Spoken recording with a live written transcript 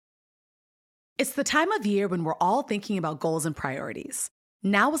It's the time of year when we're all thinking about goals and priorities.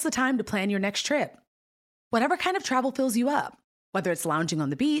 Now is the time to plan your next trip. Whatever kind of travel fills you up, whether it's lounging on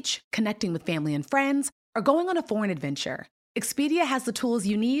the beach, connecting with family and friends, or going on a foreign adventure, Expedia has the tools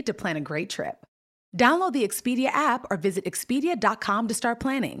you need to plan a great trip. Download the Expedia app or visit Expedia.com to start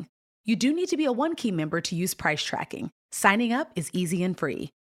planning. You do need to be a One-Key member to use price tracking. Signing up is easy and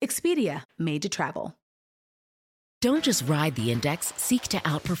free. Expedia, made to travel. Don't just ride the index, seek to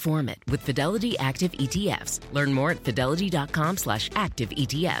outperform it with Fidelity Active ETFs. Learn more at fidelity.com/active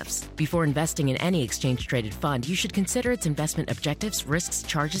ETFs. Before investing in any exchange-traded fund, you should consider its investment objectives, risks,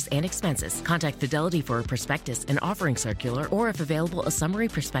 charges, and expenses. Contact Fidelity for a prospectus, an offering circular, or if available, a summary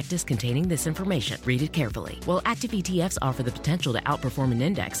prospectus containing this information. Read it carefully. While active ETFs offer the potential to outperform an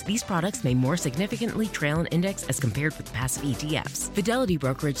index, these products may more significantly trail an index as compared with passive ETFs. Fidelity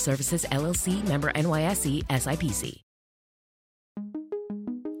Brokerage Services, LLC, member NYSE, SIPC.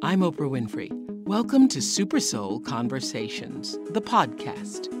 I'm Oprah Winfrey. Welcome to Super Soul Conversations, the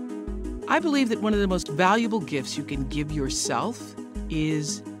podcast. I believe that one of the most valuable gifts you can give yourself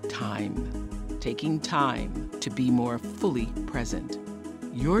is time. Taking time to be more fully present.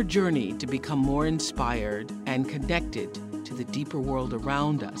 Your journey to become more inspired and connected to the deeper world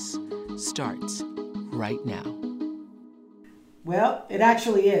around us starts right now. Well, it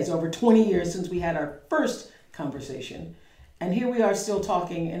actually is over 20 years since we had our first conversation. And here we are still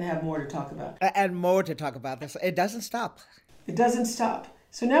talking and have more to talk about. And more to talk about this. It doesn't stop. It doesn't stop.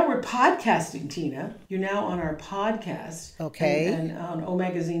 So now we're podcasting, Tina. You're now on our podcast. Okay. And on O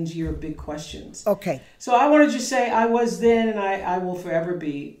Magazine's Year of Big Questions. Okay. So I wanted to say I was then and I will forever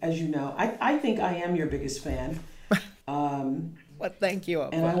be, as you know. I think I am your biggest fan. Well, thank you, Oprah.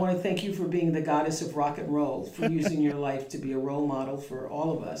 And I want to thank you for being the goddess of rock and roll, for using your life to be a role model for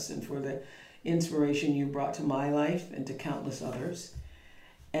all of us and for the inspiration you brought to my life and to countless others.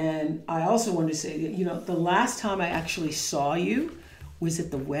 And I also wanted to say that, the last time I actually saw you was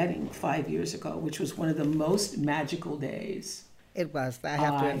at the wedding 5 years ago, which was one of the most magical days. It was. I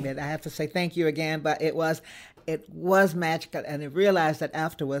have to admit. I have to say thank you again, but it was magical, and I realized that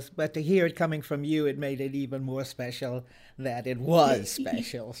afterwards, but to hear it coming from you, it made it even more special that it was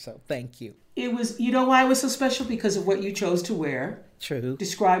special. So thank you. It was, you know why it was so special? Because of what you chose to wear. True.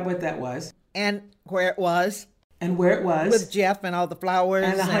 Describe what that was. And where it was. And where it was. With Jeff and all the flowers.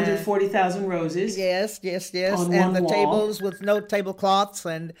 And 140,000 roses. Yes. On and one the wall. tables with no tablecloths.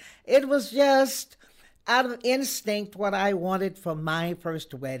 And it was just out of instinct what I wanted for my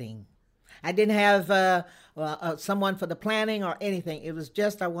first wedding. I didn't have someone for the planning or anything. It was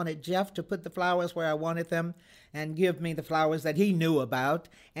just I wanted Jeff to put the flowers where I wanted them and give me the flowers that he knew about.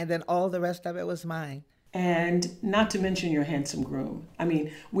 And then all the rest of it was mine. And not to mention your handsome groom. I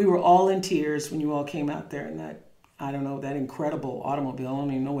mean, we were all in tears when you all came out there in that, that incredible automobile. I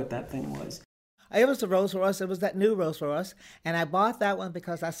don't even know what that thing was. It was the Rolls Royce. It was that new Rolls Royce. And I bought that one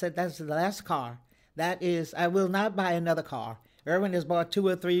because I said, that's the last car. That is, I will not buy another car. Erwin has bought 2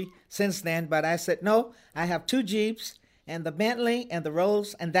 or 3 since then, but I said, no, I have 2 Jeeps and the Bentley and the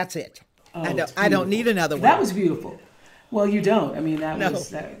Rolls, and that's it. Oh, I don't need another one. That was beautiful. Well, you don't. I mean,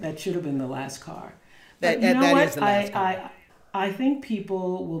 that should have been the last car. But you know what? Is the last car. I think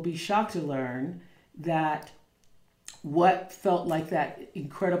people will be shocked to learn that what felt like that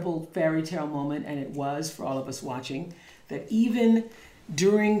incredible fairy tale moment, and it was for all of us watching, that even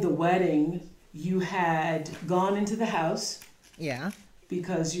during the wedding, you had gone into the house. Yeah.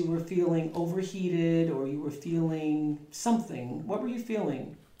 Because you were feeling overheated or you were feeling something. What were you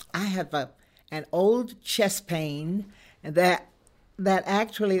feeling? I have an old chest pain that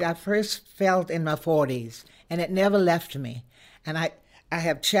actually I first felt in my 40s, and it never left me. And I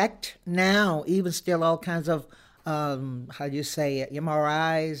have checked now, even still all kinds of, MRIs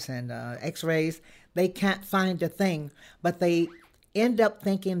and x-rays. They can't find a thing, but they end up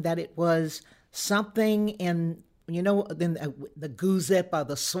thinking that it was something in, the goosip or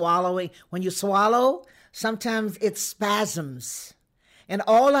the swallowing. When you swallow, sometimes it spasms. And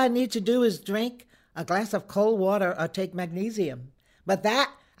all I need to do is drink a glass of cold water or take magnesium. But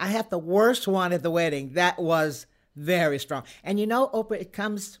I had the worst one at the wedding. That was very strong. And Oprah, it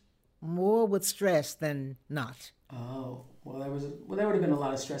comes more with stress than not. Oh, well, there would have been a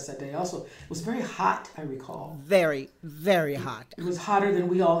lot of stress that day. Also, it was very hot, I recall. Very, very hot. It was hotter than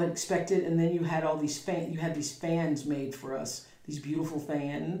we all had expected, and then you had all these these fans made for us, these beautiful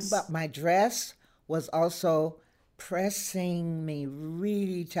fans. But my dress was also pressing me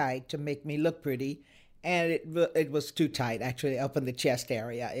really tight to make me look pretty, and it was too tight, actually, up in the chest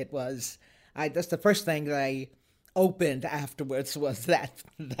area. It was, that's the first thing that I opened afterwards was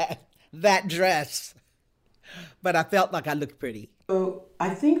that dress. But I felt like I looked pretty. I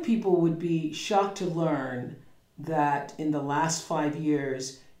think people would be shocked to learn that in the last 5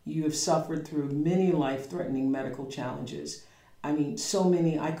 years, you have suffered through many life-threatening medical challenges. I mean, so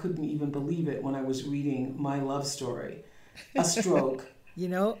many, I couldn't even believe it when I was reading my love story. A stroke,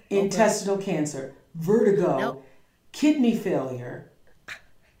 intestinal cancer, vertigo, kidney failure,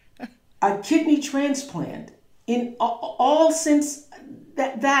 a kidney transplant, in all since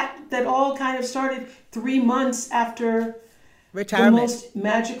that all kind of started 3 months after retirement. The most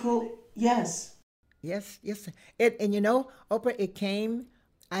magical, yes. Yes. And Oprah, it came,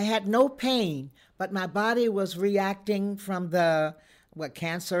 I had no pain, but my body was reacting from the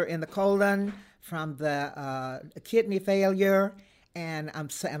cancer in the colon, from the kidney failure, and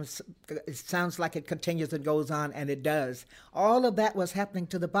it sounds like it continues and goes on, and it does. All of that was happening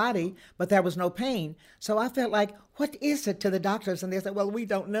to the body, but there was no pain. So I felt like, what is it to the doctors? And they said, well, we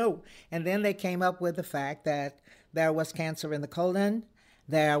don't know. And then they came up with the fact that there was cancer in the colon.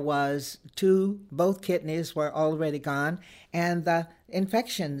 There was both kidneys were already gone, and the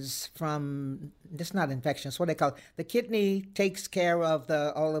infections from, it's not infections, what they call it. The kidney takes care of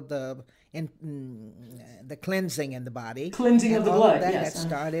all of the cleansing in the body. Cleansing of the blood, that yes. had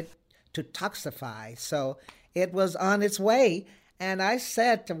started to toxify, so it was on its way. And I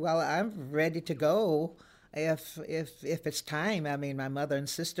said, well, I'm ready to go if it's time. I mean, my mother and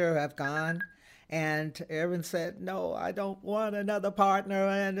sister have gone. And Erwin said, no, I don't want another partner.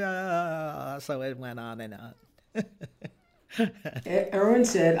 And so it went on and on. Erwin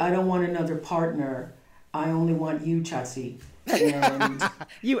said, I don't want another partner. I only want you, Chatsi. And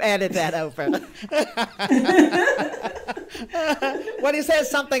you added that over. Well, he said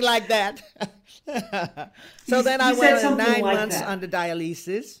something like that. So then I went 9 months under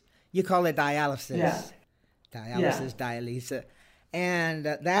dialysis. You call it dialysis. Yeah. Dialysis. And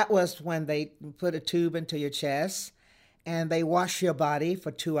that was when they put a tube into your chest and they wash your body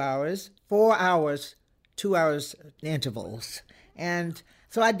for 2 hours, 4 hours, 2 hours intervals. And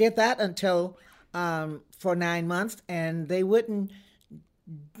so I did that until for 9 months, and they wouldn't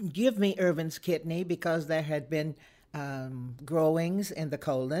give me Erwin's kidney because there had been growings in the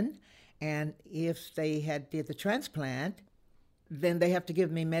colon. And if they had did the transplant, then they have to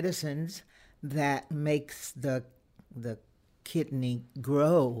give me medicines that makes the kidney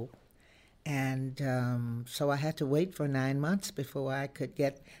grow. And so I had to wait for 9 months before I could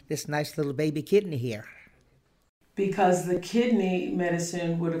get this nice little baby kidney here. Because the kidney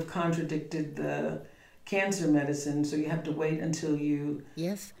medicine would have contradicted the cancer medicine, so you have to wait until you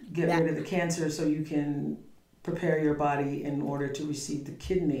get rid of the cancer so you can prepare your body in order to receive the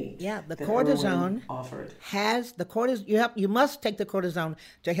kidney. Yeah, the cortisone offered. You must take the cortisone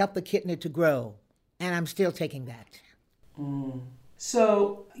to help the kidney to grow, and I'm still taking that.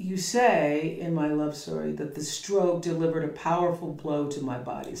 So you say in my love story that the stroke delivered a powerful blow to my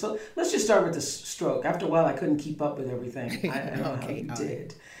body. So let's just start with the stroke. After a while, I couldn't keep up with everything. I don't know how you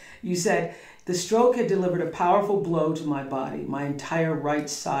did. You said, the stroke had delivered a powerful blow to my body. My entire right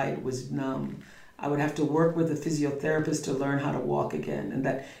side was numb. I would have to work with a physiotherapist to learn how to walk again, and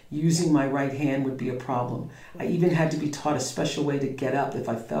that using my right hand would be a problem. I even had to be taught a special way to get up if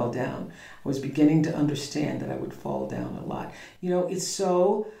I fell down. I was beginning to understand that I would fall down a lot. It's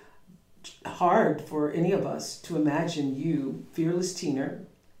so hard for any of us to imagine you, fearless teener,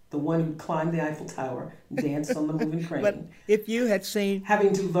 the one who climbed the Eiffel Tower, danced on the moving crane. But if you had seen...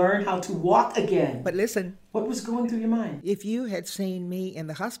 having to learn how to walk again. But listen... what was going through your mind? If you had seen me in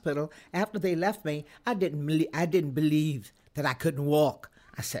the hospital after they left me, I didn't believe that I couldn't walk.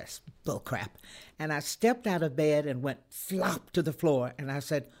 I said, bull crap. And I stepped out of bed and went flop to the floor. And I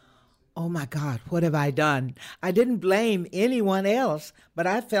said, oh my God, what have I done? I didn't blame anyone else, but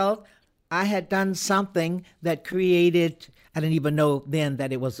I felt I had done something that created... I didn't even know then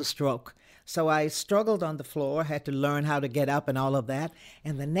that it was a stroke. So I struggled on the floor, had to learn how to get up and all of that.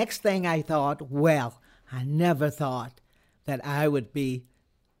 And the next thing I thought, I never thought that I would be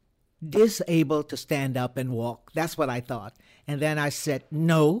disabled to stand up and walk. That's what I thought. And then I said,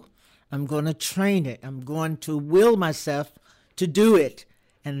 no, I'm going to train it. I'm going to will myself to do it.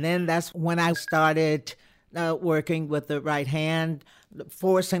 And then that's when I started working with the right hand,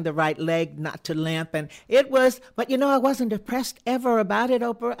 forcing the right leg not to limp. And it was, but I wasn't depressed ever about it,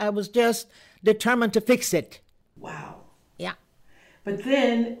 Oprah. I was just determined to fix it. Wow. Yeah. But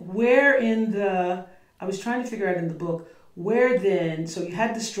then I was trying to figure out in the book, where then, so you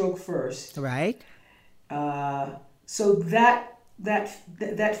had the stroke first. Right. So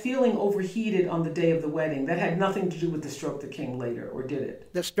that feeling overheated on the day of the wedding, that had nothing to do with the stroke that came later, or did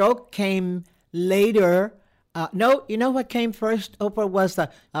it? The stroke came later. No, you know what came first, Oprah, was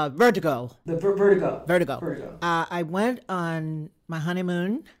the vertigo. The vertigo. I went on my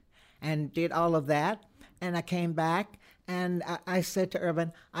honeymoon and did all of that. And I came back and I said to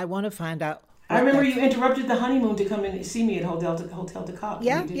Irvin, I want to find out. I remember you interrupted the honeymoon to come and see me at Hotel de Kock.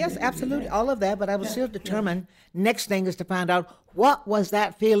 Yeah, yes, absolutely. All of that. But I was still determined. Next thing is to find out what was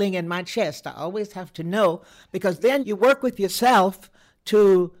that feeling in my chest. I always have to know, because then you work with yourself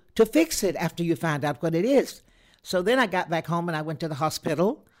to fix it after you find out what it is. So then I got back home and I went to the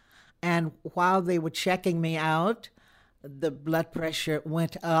hospital. And while they were checking me out, the blood pressure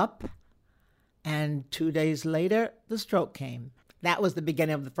went up. And 2 days later, the stroke came. That was the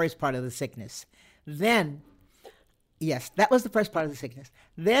beginning of the first part of the sickness. Then, yes, that was the first part of the sickness.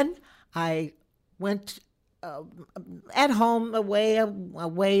 Then I went at home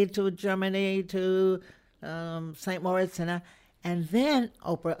away to Germany, to St. Moritz, and then,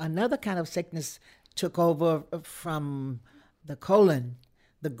 Oprah, another kind of sickness took over from the colon,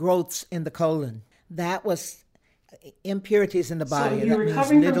 the growths in the colon. That was impurities in the body. So you're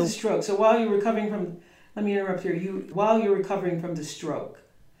recovering from the stroke. So while you're recovering from, let me interrupt here. While you're recovering from the stroke,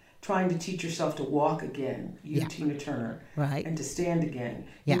 trying to teach yourself to walk again, Tina Turner, right, and to stand again,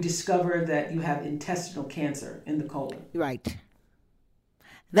 you discover that you have intestinal cancer in the colon. Right.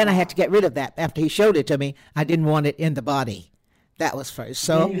 Then I had to get rid of that. After he showed it to me, I didn't want it in the body. That was first.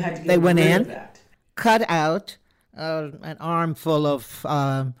 So then you had to get they went rid in, of that. cut out an armful of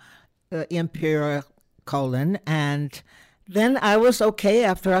impure colon, and then I was okay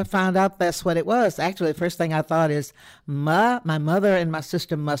after I found out that's what it was. Actually, the first thing I thought is, my mother and my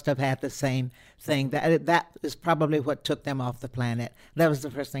sister must have had the same thing. That is probably what took them off the planet. That was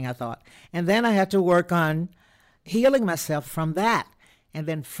the first thing I thought. And then I had to work on healing myself from that. And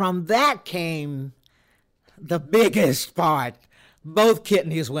then from that came the biggest part. Both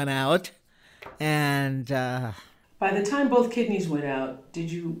kidneys went out, and by the time both kidneys went out,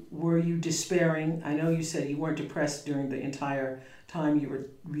 were you despairing? I know you said you weren't depressed during the entire time you were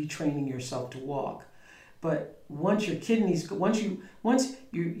retraining yourself to walk, but once you're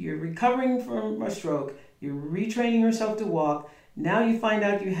recovering from a stroke, you're retraining yourself to walk. Now you find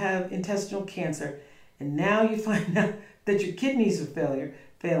out you have intestinal cancer, and now you find out that your kidneys are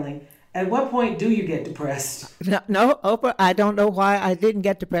failing. At what point do you get depressed? No, Oprah, I don't know why I didn't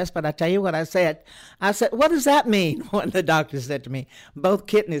get depressed, but I tell you what I said. I said, what does that mean? When the doctor said to me, both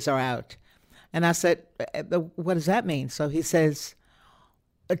kidneys are out. And I said, what does that mean? So he says,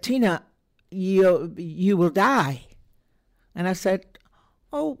 Tina, you will die. And I said,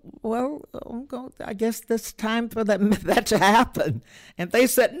 oh, well, I guess it's time for that to happen. And they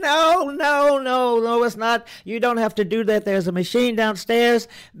said, no, it's not. You don't have to do that. There's a machine downstairs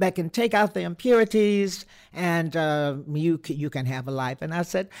that can take out the impurities, and you can have a life. And I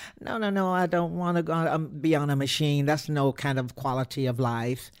said, no, I don't want to be on a machine. That's no kind of quality of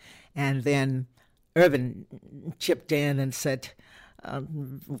life. And then Irvin chipped in and said,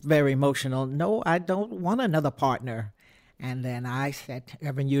 very emotional, no, I don't want another partner. And then I said,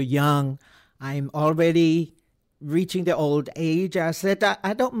 Irvin, you're young. I'm already reaching the old age. I said,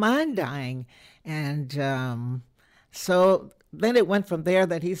 I don't mind dying. And so then it went from there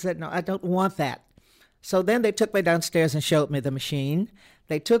that he said, no, I don't want that. So then they took me downstairs and showed me the machine.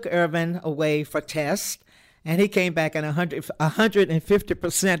 They took Irvin away for tests, and he came back at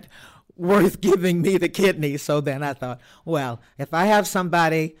 150% worth giving me the kidney. So then I thought, well, if I have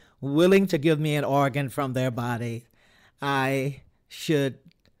somebody willing to give me an organ from their body, I should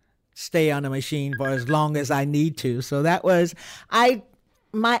stay on a machine for as long as I need to. So that was,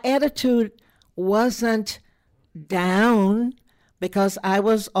 my attitude wasn't down because I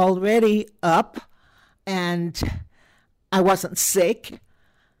was already up and I wasn't sick.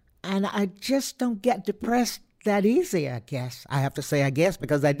 And I just don't get depressed that easy, I guess. I have to say, I guess,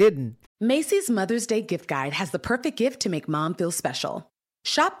 because I didn't. Macy's Mother's Day gift guide has the perfect gift to make mom feel special.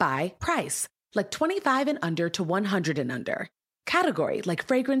 Shop by price, like 25 and under to 100 and under. Category, like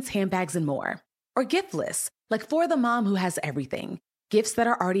fragrance, handbags, and more. Or gift lists, like for the mom who has everything. Gifts that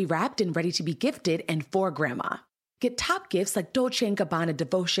are already wrapped and ready to be gifted and for grandma. Get top gifts like Dolce & Gabbana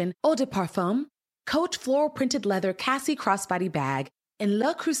Devotion, Eau de Parfum, Coach floral printed leather Cassie crossbody bag, and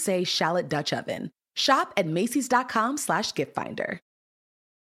Le Creuset shallot Dutch oven. Shop at Macys.com/giftfinder.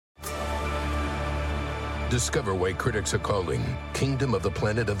 Discover why critics are calling Kingdom of the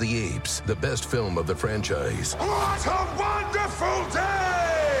Planet of the Apes the best film of the franchise. What a wonderful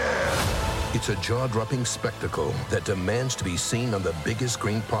day! It's a jaw-dropping spectacle that demands to be seen on the biggest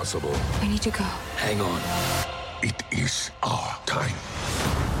screen possible. We need to go. Hang on. It is our time.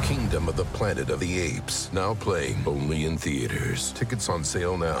 Kingdom of the Planet of the Apes, now playing only in theaters. Tickets on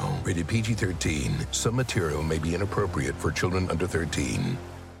sale now. Rated PG-13. Some material may be inappropriate for children under 13.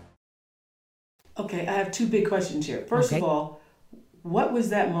 Okay, I have two big questions here. First of all, what was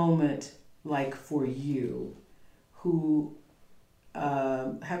that moment like for you, who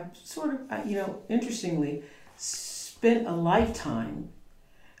have sort of, interestingly, spent a lifetime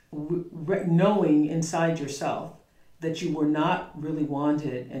knowing inside yourself that you were not really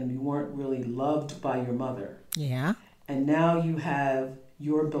wanted and you weren't really loved by your mother. Yeah. And now you have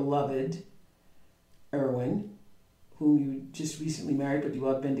your beloved Erwin, whom you just recently married, but you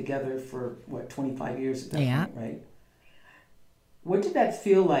all have been together for, 25 years at that point, right? What did that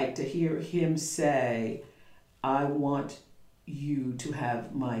feel like to hear him say, I want you to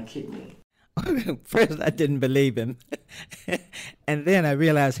have my kidney? First, I didn't believe him. And then I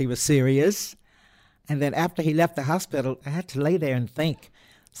realized he was serious. And then after he left the hospital, I had to lay there and think,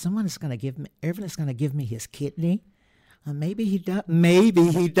 Erwin is going to give me his kidney. Maybe he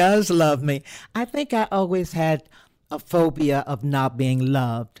does love me. I think I always had a phobia of not being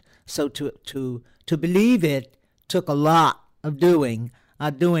loved. So to believe it took a lot of doing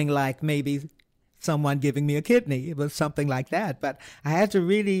like maybe someone giving me a kidney. It was something like that. But I had to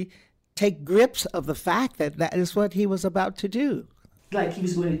really take grips of the fact that that is what he was about to do. Like he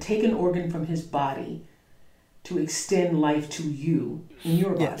was going to take an organ from his body to extend life to you in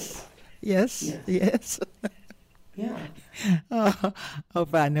your body. Yes. Yeah. Oh,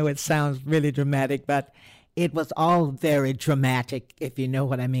 I know it sounds really dramatic, but it was all very dramatic, if you know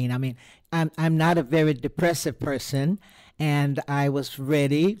what I mean. I mean, I'm not a very depressive person, and I was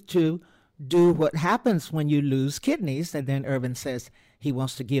ready to do what happens when you lose kidneys. And then Erwin says he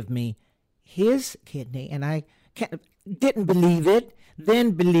wants to give me his kidney, and I didn't believe it,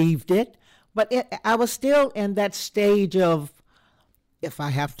 then believed it, but I was still in that stage of, if I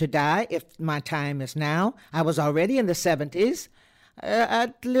have to die, if my time is now. I was already in the 70s.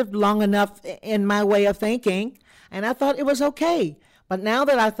 I'd lived long enough in my way of thinking, and I thought it was okay. But now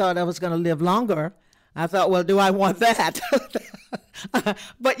that I thought I was going to live longer, I thought, well, do I want that? But,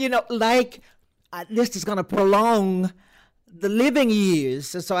 this is going to prolong the living years,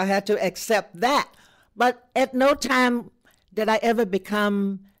 so I had to accept that. But at no time did I ever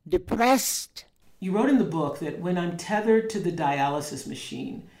become depressed. You wrote in the book that when I'm tethered to the dialysis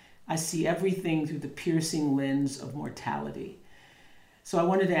machine, I see everything through the piercing lens of mortality. So I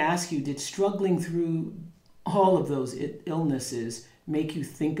wanted to ask you, did struggling through all of those illnesses make you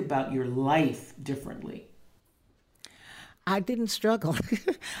think about your life differently? I didn't struggle.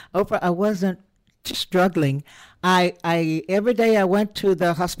 Oprah, I wasn't struggling. I every day I went to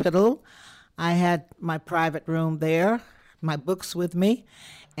the hospital. I had my private room there, my books with me,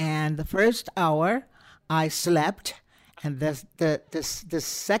 and the first hour I slept, and the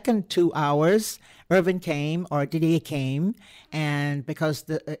second 2 hours Erwin came, or Didier came, and because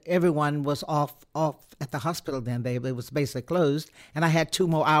everyone was off at the hospital then, it was basically closed, and I had 2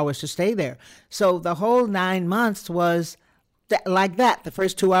 more hours to stay there. So the whole 9 months was like that. The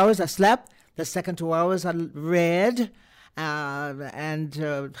first 2 hours I slept, the second 2 hours I read,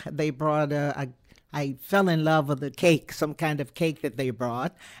 and they brought I fell in love with the cake, some kind of cake that they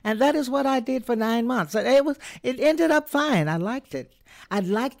brought, and that is what I did for 9 months. It ended up fine. I liked it. I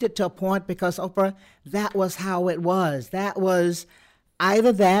liked it to a point because, Oprah, that was how it was. That was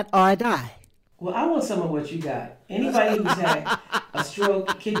either that or I die. Well, I want some of what you got. Anybody who's had a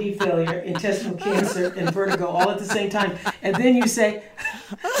stroke, kidney failure, intestinal cancer, and vertigo all at the same time, and then you say,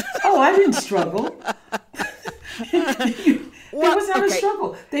 oh, I didn't struggle. It was not a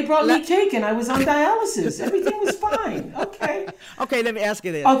struggle. They brought me cake and I was on dialysis. Everything was fine. Okay. Okay, let me ask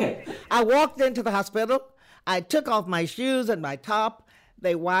you this. Okay. I walked into the hospital. I took off my shoes and my top.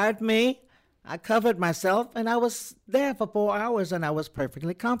 They wired me. I covered myself, and I was there for 4 hours, and I was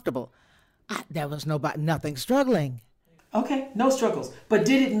perfectly comfortable. There was nothing struggling. Okay, no struggles. But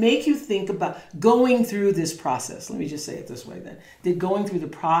did it make you think about going through this process? Let me just say it this way then. Did going through the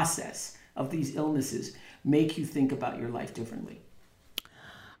process of these illnesses make you think about your life differently?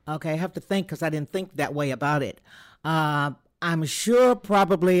 Okay, I have to think because I didn't think that way about it. I'm sure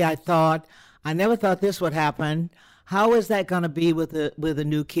probably I never thought this would happen. How is that going to be with a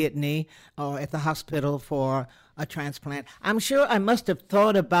new kidney or at the hospital for a transplant? I'm sure I must have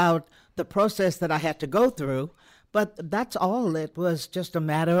thought about the process that I had to go through, but that's all. It was just a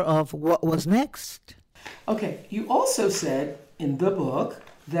matter of what was next. Okay, you also said in the book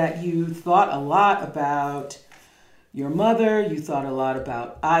that you thought a lot about your mother, you thought a lot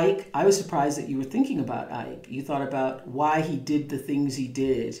about Ike. I was surprised that you were thinking about Ike. You thought about why he did the things he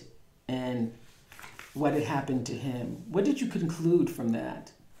did and what had happened to him. What did you conclude from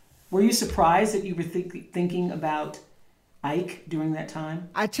that? Were you surprised that you were thinking about Ike during that time?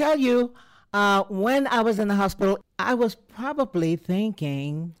 I tell you, when I was in the hospital, I was probably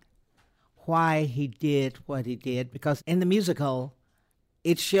thinking why he did what he did, because in the musical,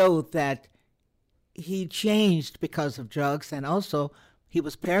 it showed that he changed because of drugs, and also he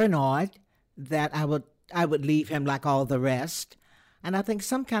was paranoid that I would leave him like all the rest. And I think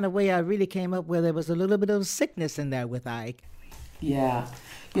some kind of way I really came up where there was a little bit of sickness in there with Ike. Yeah.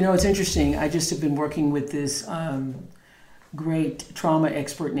 You know, it's interesting. I just have been working with this great trauma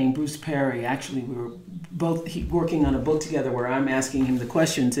expert named Bruce Perry. Actually, we were both working on a book together where I'm asking him the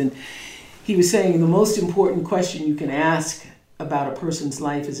questions. And he was saying the most important question you can ask about a person's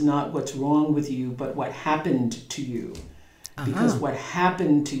life is not what's wrong with you, but what happened to you. Because what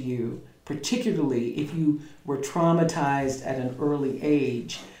happened to you, particularly if you were traumatized at an early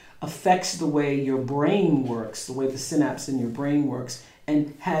age, affects the way your brain works, the way the synapse in your brain works,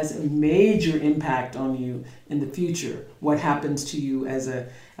 and has a major impact on you in the future. What happens to you as a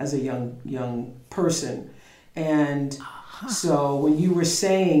young person. And so when you were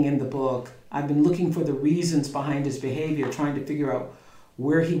saying in the book, I've been looking for the reasons behind his behavior, trying to figure out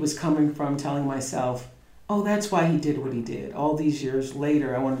where he was coming from, telling myself, oh, that's why he did what he did. All these years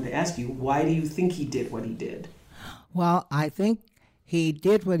later, I wanted to ask you, why do you think he did what he did? Well, I think he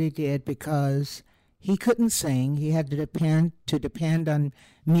did what he did because he couldn't sing. He had to depend on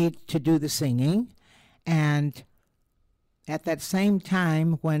me to do the singing. And at that same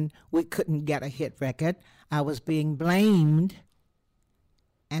time, when we couldn't get a hit record, I was being blamed.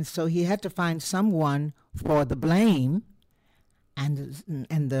 And so he had to find someone for the blame.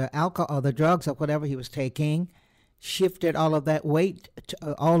 And the alcohol or the drugs or whatever he was taking shifted all of that weight,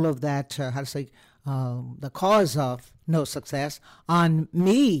 all of that, the cause of no success on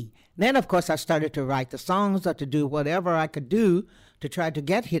me. Then, of course, I started to write the songs or to do whatever I could do to try to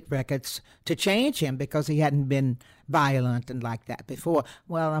get hit records to change him because he hadn't been violent and like that before.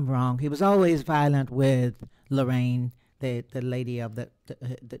 Well, I'm wrong. He was always violent with Lorraine, the lady of the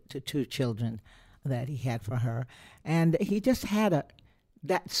two children that he had for her. And he just had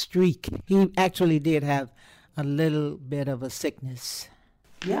that streak. He actually did have a little bit of a sickness.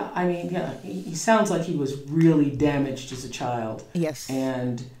 Yeah, I mean, yeah, he sounds like he was really damaged as a child. Yes.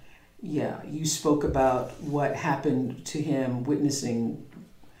 And yeah, you spoke about what happened to him, witnessing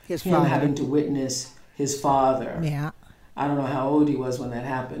his him father. having to witness his father. Yeah. I don't know how old he was when that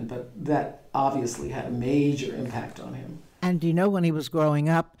happened, but that obviously had a major impact on him. And you know, when he was growing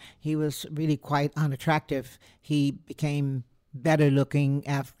up, he was really quite unattractive. He became better looking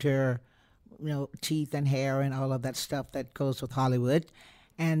after, teeth and hair and all of that stuff that goes with Hollywood.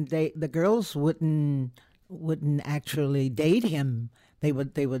 And the girls wouldn't actually date him. They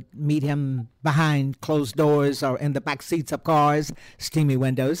would meet him behind closed doors or in the back seats of cars, steamy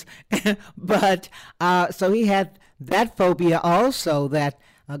windows. But so he had that phobia also, that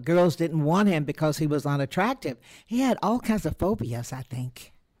girls didn't want him because he was unattractive. He had all kinds of phobias, I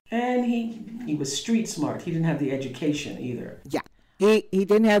think. And he was street smart. He didn't have the education either. Yeah, he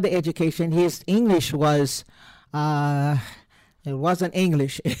didn't have the education. His English was, it wasn't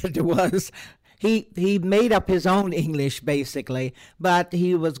English. It was, he made up his own English basically, but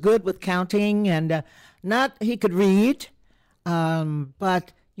he was good with counting and he could read,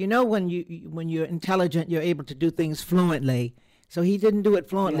 but when you're intelligent, you're able to do things fluently. So he didn't do it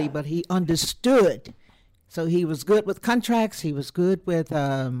fluently, but he understood. So he was good with contracts. He was good with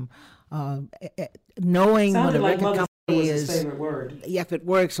knowing what a like record company was is. his favorite word. If it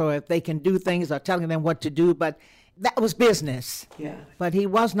works or if they can do things or telling them what to do. But that was business. Yeah. But he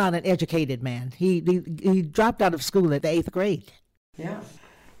was not an educated man. He dropped out of school at the 8th grade. Yeah.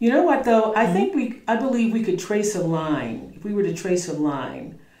 You know what, though? I believe we could trace a line, if we were to trace a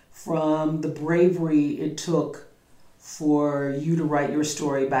line from the bravery it took for you to write your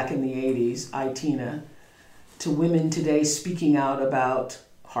story back in the 80s, Tina, to women today speaking out about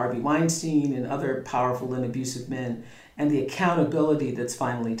Harvey Weinstein and other powerful and abusive men, and the accountability that's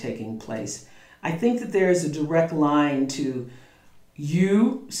finally taking place. I think that there is a direct line to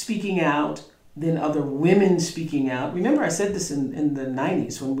you speaking out, then other women speaking out. Remember, I said this in the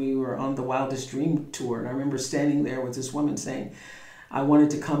 90s when we were on the Wildest Dream tour, and I remember standing there with this woman saying, I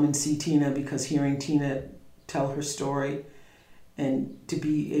wanted to come and see Tina because hearing Tina tell her story and to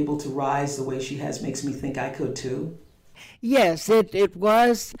be able to rise the way she has makes me think I could too. Yes, it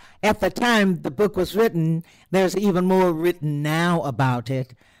was. At the time the book was written, there's even more written now about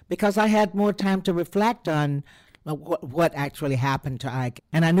it because I had more time to reflect on what actually happened to Ike.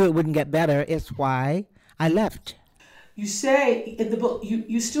 And I knew it wouldn't get better. It's why I left. You say in the book,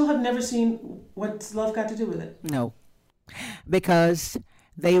 you still have never seen What's Love Got to Do with It? No, because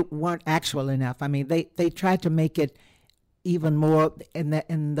they weren't actual enough. I mean, they tried to make it even more,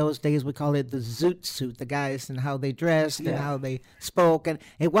 in those days we call it the zoot suit, the guys and how they dressed and how they spoke. And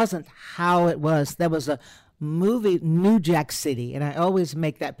it wasn't how it was. There was a movie New Jack City, and I always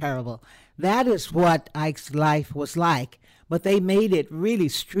make that parable. That is what Ike's life was like, but they made it really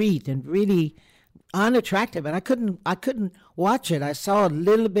street and really unattractive, and I couldn't watch it. I saw a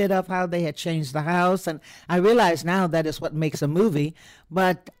little bit of how they had changed the house, and I realize now that is what makes a movie,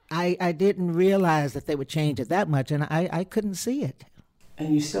 but I didn't realize that they would change it that much, and I couldn't see it.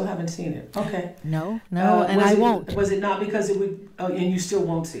 And you still haven't seen it? Okay. No, and I won't. Was it not because it would, and you still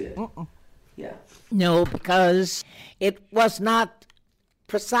won't see it? Yeah. No, because it was not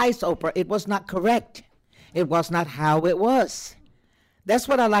precise, Oprah. It was not correct. It was not how it was. That's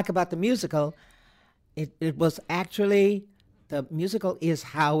what I like about the musical. It was actually, the musical is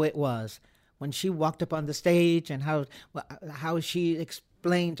how it was. When she walked up on the stage and how she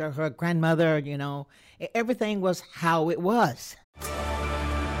explained to her grandmother, you know, everything was how it was.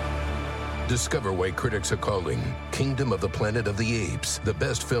 Discover why critics are calling Kingdom of the Planet of the Apes the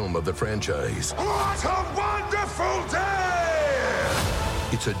best film of the franchise. What a wonderful day!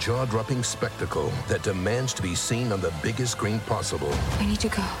 It's a jaw-dropping spectacle that demands to be seen on the biggest screen possible. I need to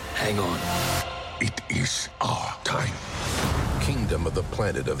go. Hang on. It is our time. Kingdom of the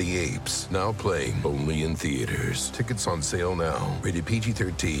Planet of the Apes, now playing only in theaters. Tickets on sale now. Rated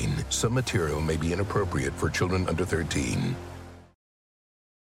PG-13. Some material may be inappropriate for children under 13.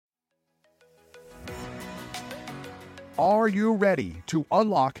 Are you ready to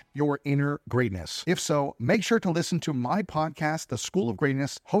unlock your inner greatness? If so, make sure to listen to my podcast, The School of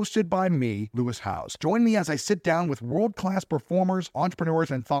Greatness, hosted by me, Lewis Howes. Join me as I sit down with world-class performers,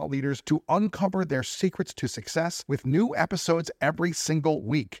 entrepreneurs, and thought leaders to uncover their secrets to success with new episodes every single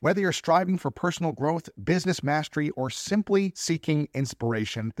week. Whether you're striving for personal growth, business mastery, or simply seeking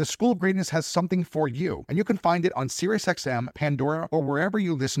inspiration, The School of Greatness has something for you, and you can find it on SiriusXM, Pandora, or wherever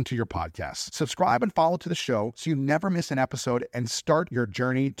you listen to your podcasts. Subscribe and follow to the show so you never miss an episode and start your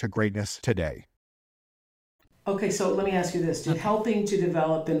journey to greatness today. Okay, so let me ask you this. Did helping to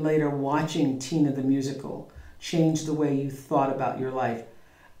develop and later watching Tina the musical change the way you thought about your life?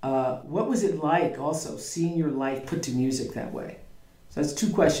 What was it like also seeing your life put to music that way? So that's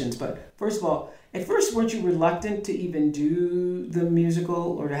two questions, but first of all, at first weren't you reluctant to even do the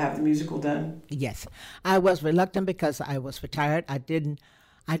musical or to have the musical done? Yes, I was reluctant because I was retired. I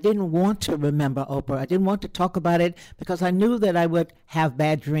didn't want to remember Oprah. I didn't want to talk about it because I knew that I would have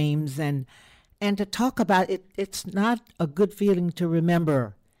bad dreams, and to talk about it, it's not a good feeling to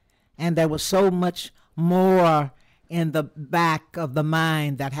remember. And there was so much more in the back of the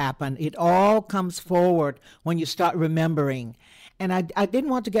mind that happened. It all comes forward when you start remembering. And I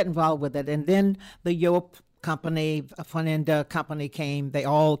didn't want to get involved with it. And then the Yope company, Fernanda company came. They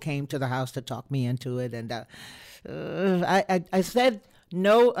all came to the house to talk me into it. And I said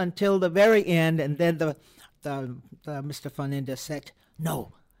no until the very end, and then the Mr. Fernandez said,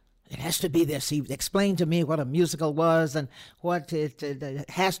 no, it has to be this. He explained to me what a musical was and what it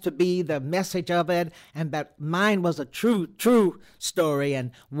has to be, the message of it, and that mine was a true story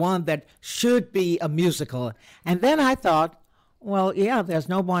and one that should be a musical. And then I thought, well, yeah, there's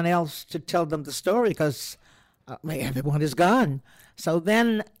no one else to tell them the story because everyone is gone. So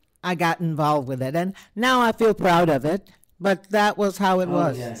then I got involved with it, and now I feel proud of it. But that was how it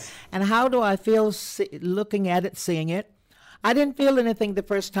was. Yes. And how do I feel looking at it, seeing it? I didn't feel anything the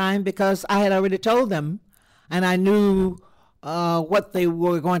first time because I had already told them, and I knew what they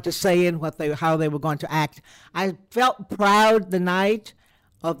were going to say and how they were going to act. I felt proud the night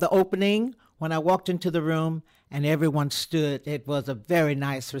of the opening when I walked into the room and everyone stood. It was a very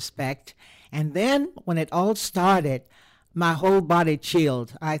nice respect. And then when it all started, my whole body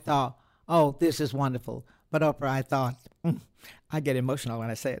chilled. I thought, oh, this is wonderful. But Oprah, I thought, I get emotional when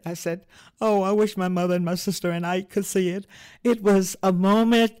I say it. I said, oh, I wish my mother and my sister and I could see it. It was a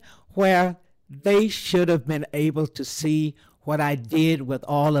moment where they should have been able to see what I did with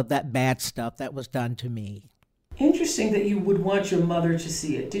all of that bad stuff that was done to me. Interesting that you would want your mother to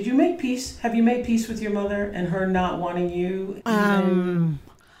see it. Did you make peace? Have you made peace with your mother and her not wanting you?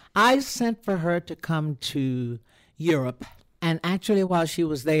 I sent for her to come to Europe. And actually, while she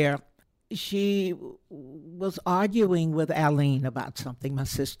was there, she was arguing with Aline about something, my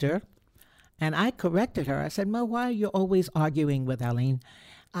sister, and I corrected her. I said, Ma, why are you always arguing with Aline?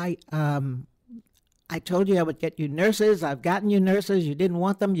 I told you I would get you nurses. I've gotten you nurses. You didn't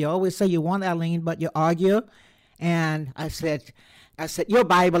want them. You always say you want Aline, but you argue. And I said, your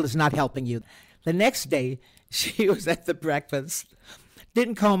Bible is not helping you. The next day, she was at the breakfast,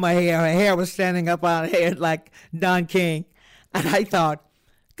 didn't comb her hair. Her hair was standing up on her head like Don King. And I thought,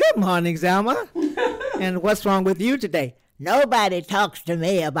 good morning, Zelma. And what's wrong with you today? Nobody talks to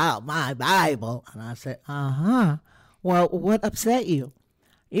me about my Bible. And I said, well, what upset you?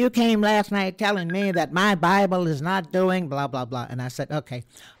 you came last night telling me that my Bible is not doing blah, blah, blah. And I said, okay,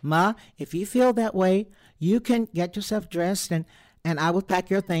 Ma, if you feel that way, you can get yourself dressed and I will pack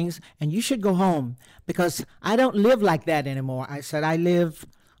your things and you should go home because I don't live like that anymore. I said, I live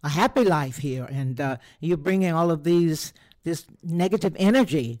a happy life here and you're bringing all of this negative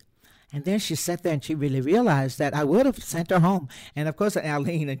energy. And then she sat there and she really realized that I would have sent her home. And of course,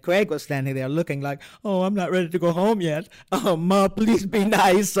 Arlene and Craig were standing there looking like, oh, I'm not ready to go home yet. Oh, Ma, please be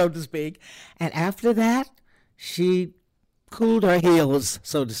nice, so to speak. And after that, she cooled her heels,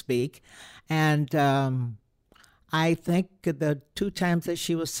 so to speak. And I think the 2 times that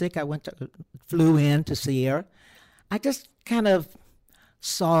she was sick, flew in to see her. I just kind of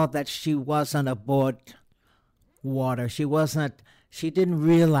saw that she wasn't aboard water. She didn't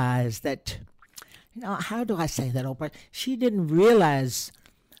realize that, how do I say that, Oprah? She didn't realize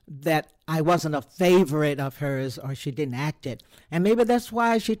that I wasn't a favorite of hers or she didn't act it. And maybe that's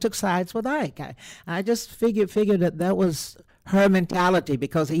why she took sides with Ike. I just figured that was her mentality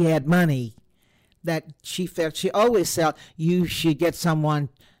because he had money, that she always felt you should get someone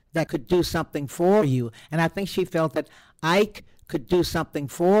that could do something for you. And I think she felt that Ike could do something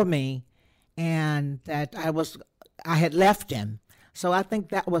for me and that I had left him. So I think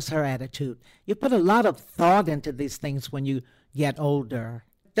that was her attitude. You put a lot of thought into these things when you get older.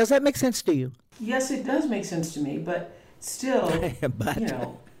 Does that make sense to you? Yes, it does make sense to me, but still,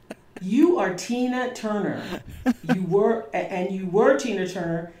 you are Tina Turner. You were Tina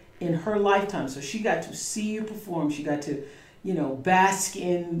Turner in her lifetime. So she got to see you perform. She got to, bask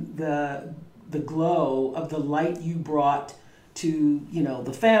in the glow of the light you brought to,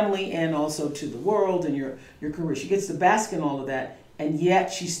 the family and also to the world and your career. She gets to bask in all of that. And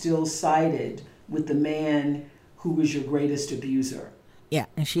yet she still sided with the man who was your greatest abuser. Yeah,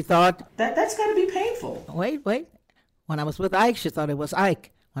 and she thought... That's got to be painful. Wait. When I was with Ike, she thought it was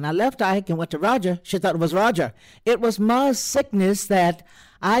Ike. When I left Ike and went to Roger, she thought it was Roger. It was Ma's sickness that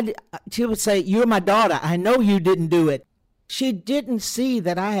she would say, you're my daughter. I know you didn't do it. She didn't see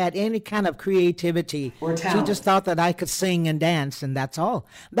that I had any kind of creativity. Or talent. She just thought that I could sing and dance, and that's all.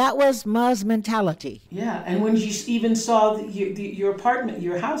 That was Ma's mentality. Yeah, and when she even saw your apartment,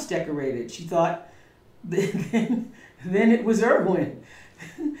 your house decorated, she thought then it was Erwin,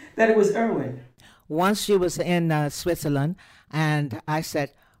 that it was Erwin. Once she was in Switzerland, and I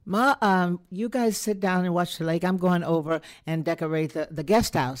said, Ma, you guys sit down and watch the lake. I'm going over and decorate the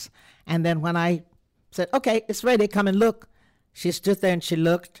guest house. And then when I said, okay, it's ready, come and look, she stood there and she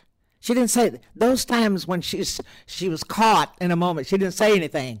looked. She didn't say, those times when she was caught in a moment, she didn't say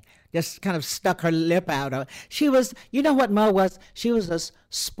anything, just kind of stuck her lip out. She was, you know what Ma was? She was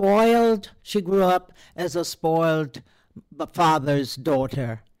she grew up as a spoiled father's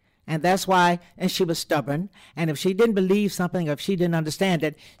daughter. And that's why, and she was stubborn. And if she didn't believe something, or if she didn't understand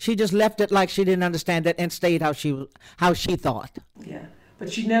it, she just left it like she didn't understand it and stayed how she thought. Yeah.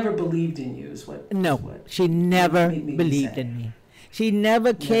 But she never believed in you, she never believed in me. She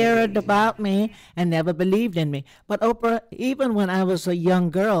never cared about me and never believed in me. But Oprah, even when I was a young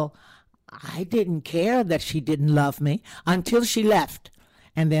girl, I didn't care that she didn't love me until she left.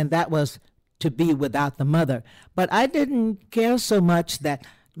 And then that was to be without the mother. But I didn't care so much that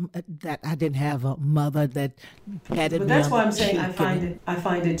I didn't have a mother that petted me. But that's why I'm saying I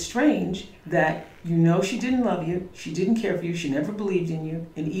find it strange that she didn't love you, she didn't care for you, she never believed in you,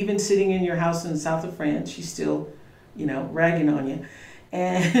 and even sitting in your house in the south of France, she's still, ragging on you.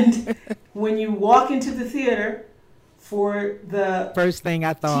 And when you walk into the theater for the first thing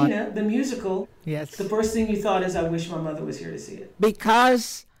I thought, Tina, the musical, yes, the first thing you thought is, I wish my mother was here to see it.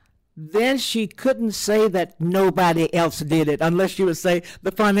 Because then she couldn't say that nobody else did it unless she would say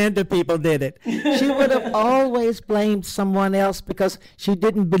the front end of people did it. She would have always blamed someone else because she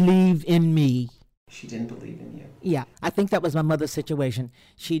didn't believe in me. She didn't believe in you. Yeah, I think that was my mother's situation.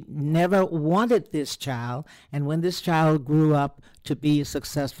 She never wanted this child, and when this child grew up to be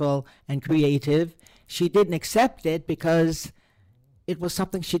successful and creative, she didn't accept it because it was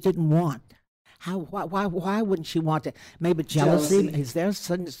something she didn't want. Why wouldn't she want it? Maybe jealousy. Is there a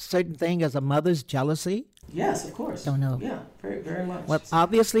certain thing as a mother's jealousy? Yes, of course. Don't know. Yeah, very, very much. Well,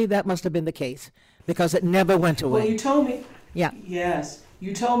 obviously that must have been the case because it never went away. Well, you told me. Yeah. Yes,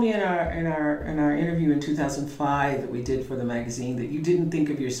 you told me in our interview in 2005 that we did for the magazine that you didn't think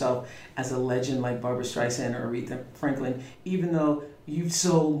of yourself as a legend like Barbra Streisand or Aretha Franklin, even though you've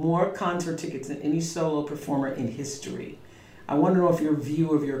sold more concert tickets than any solo performer in history. I want to know if your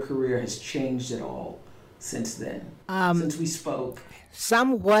view of your career has changed at all since then, since we spoke.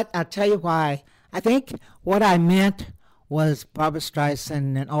 Somewhat. I'll tell you why. I think what I meant was Barbra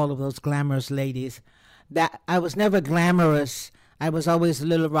Streisand and all of those glamorous ladies. That I was never glamorous. I was always a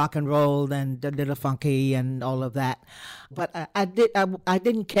little rock and roll and a little funky and all of that. But I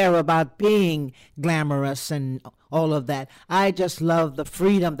didn't care about being glamorous and all of that. I just loved the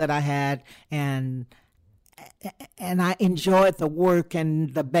freedom that I had, and I enjoyed the work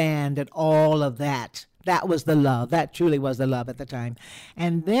and the band and all of that. That was the love. That truly was the love at the time.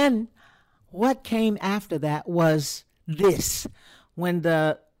 And then what came after that was this, when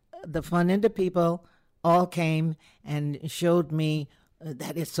the Fun Into people all came and showed me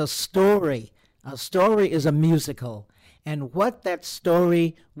that it's a story. A story is a musical, and what that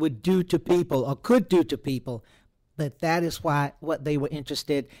story would do to people or could do to people. But that is why what they were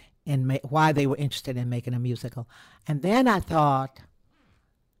interested in, why they were interested in making a musical. And then I thought,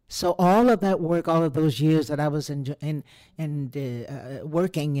 so all of that work, all of those years that I was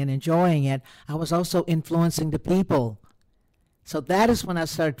working and enjoying it, I was also influencing the people. So that is when I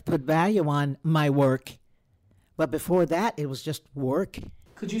started to put value on my work. But before that, it was just work.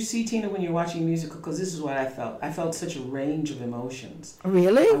 Could you see, Tina, when you're watching a musical? Because this is what I felt. I felt such a range of emotions.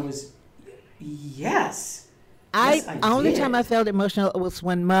 Really? Yes. Only time I felt emotional was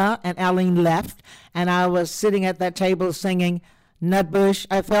when Ma and Aline left, and I was sitting at that table singing Nutbush.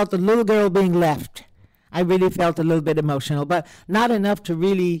 I felt the little girl being left. I really felt a little bit emotional, but not enough to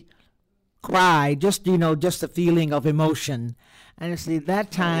really cry, just the feeling of emotion. And see,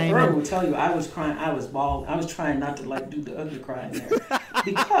 that time, Earl will tell you I was crying, I was bawling, I was trying not to do the ugly crying there,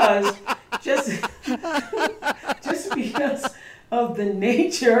 because just because of the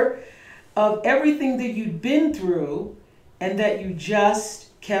nature of everything that you'd been through, and that you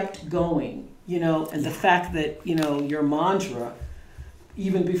just kept going, and the fact that your mantra,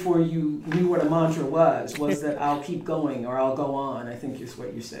 even before you knew what a mantra was that I'll keep going or I'll go on. I think is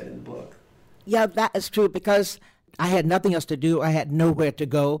what you said in the book. Yeah, that is true, because I had nothing else to do. I had nowhere to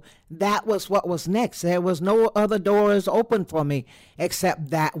go. That was what was next. There was no other doors open for me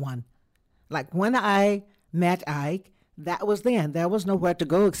except that one. Like when I met Ike, that was then. There was nowhere to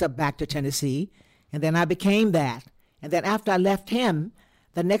go except back to Tennessee. And then I became that. And then after I left him,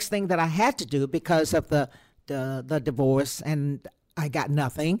 the next thing that I had to do, because of the divorce and I got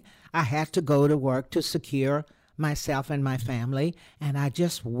nothing, I had to go to work to secure myself and my family. And I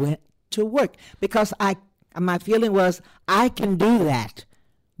just went to work because my feeling was I can do that.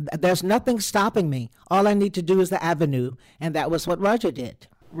 There's nothing stopping me. All I need to do is the avenue, and that was what Roger did.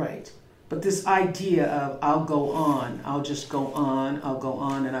 Right. But this idea of I'll go on, I'll just go on, I'll go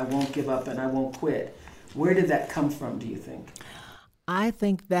on, and I won't give up and I won't quit. Where did that come from, do you think? I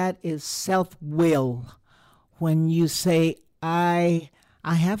think that is self-will. When you say, I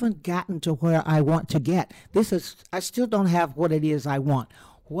haven't gotten to where I want to get. I still don't have what it is I want.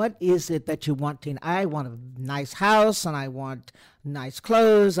 What is it that you want, Tina? I want a nice house, and I want nice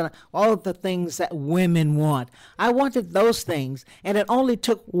clothes, and all of the things that women want. I wanted those things, and it only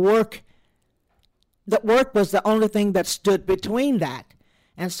took work. That work was the only thing that stood between that.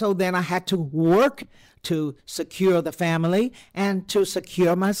 And so then I had to work to secure the family and to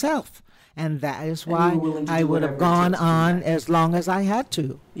secure myself. And that is why I would have gone on as long as I had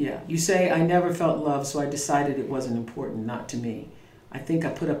to. Yeah. You say, I never felt love, so I decided it wasn't important, not to me. I think I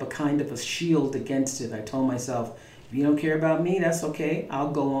put up a kind of a shield against it. I told myself, if you don't care about me, that's okay.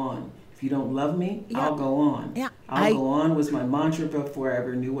 I'll go on. If you don't love me, I'll go on. Yeah. I'll go on was my mantra before I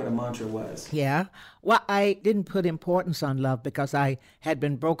ever knew what a mantra was. Yeah. Well, I didn't put importance on love because I had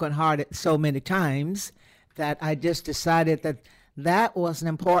been brokenhearted so many times that I just decided that wasn't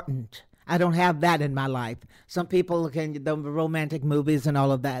important. I don't have that in my life. Some people can, the romantic movies and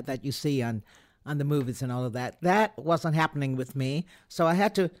all of that you see on the movies and all of that wasn't happening with me. So I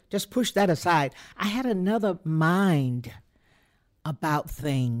had to just push that aside. I had another mind about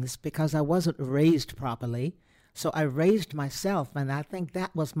things because I wasn't raised properly. So I raised myself, and I think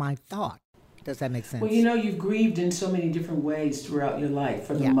that was my thought. Does that make sense? Well, you've grieved in so many different ways throughout your life.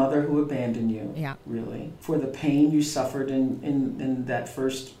 For the mother who abandoned you, really. For the pain you suffered in that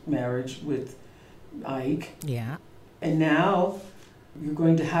first marriage with Ike. Yeah. And now you're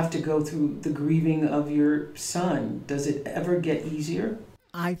going to have to go through the grieving of your son. Does it ever get easier?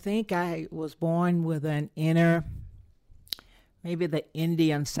 I think I was born with an inner, maybe the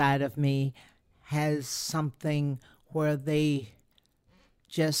Indian side of me has something where they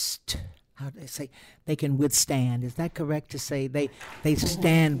just, how do they say, they can withstand. Is that correct to say? They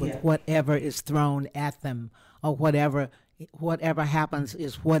stand with whatever is thrown at them, or whatever happens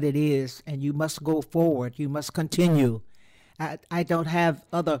is what it is, and you must go forward. You must continue. I don't have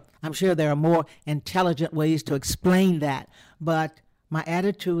I'm sure there are more intelligent ways to explain that, but my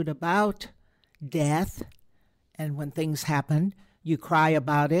attitude about death, and when things happen, you cry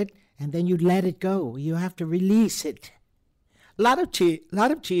about it, and then you let it go. You have to release it. A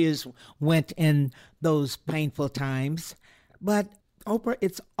lot of tears went in those painful times, but Oprah,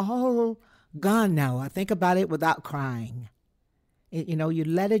 it's all gone now. I think about it without crying. You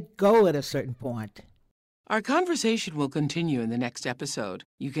let it go at a certain point. Our conversation will continue in the next episode.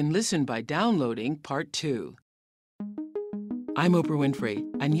 You can listen by downloading Part 2. I'm Oprah Winfrey,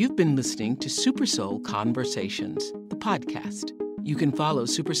 and you've been listening to Super Soul Conversations, the podcast. You can follow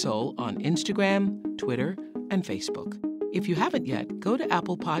Super Soul on Instagram, Twitter, and Facebook. If you haven't yet, go to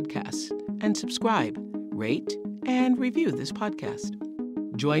Apple Podcasts and subscribe, rate, and review this podcast.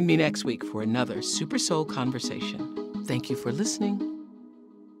 Join me next week for another Super Soul Conversation. Thank you for listening.